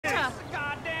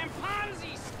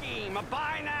a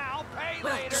buy now, pay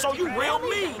later. So you real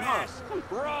mean, huh?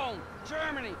 Rome,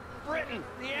 Germany, Britain,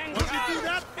 the English What'd you do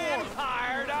that for?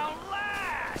 Empire don't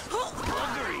last.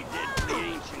 Hungary did for the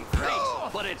ancient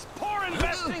Greeks, but it's poor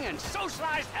investing and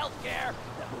socialized healthcare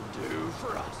that will do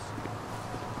for us.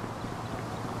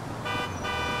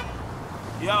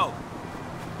 Yo.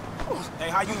 Hey,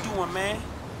 how you doing, man?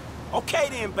 Okay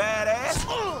then, badass.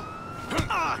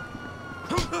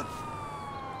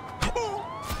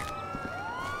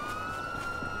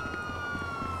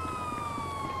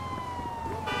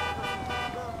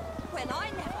 When I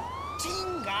never.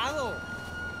 Chingado.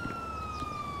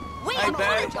 We Hey,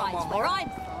 apologize where I'm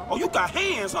from. Oh, you got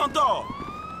hands, huh, dog?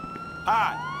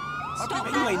 Alright. Stop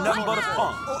Man, that you ain't nothing right but a now,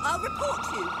 punk. or I'll report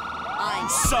you. I'm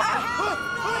Sucker.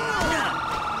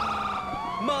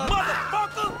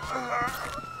 Motherfucker!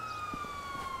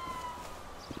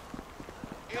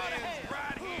 It is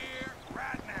right here,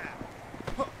 right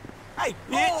now. Hey,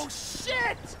 bitch. Oh,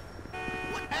 shit!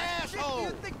 What asshole? You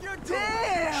think you're doing?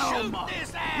 Shoot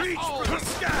this asshole! Reach for the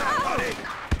sky, buddy!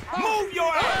 Move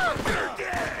your ass. You're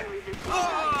dead!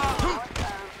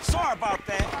 Sorry about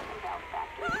that.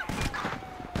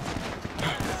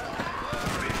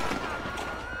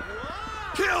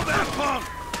 Kill that punk!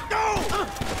 Go!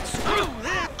 Screw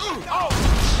that!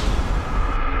 Oh!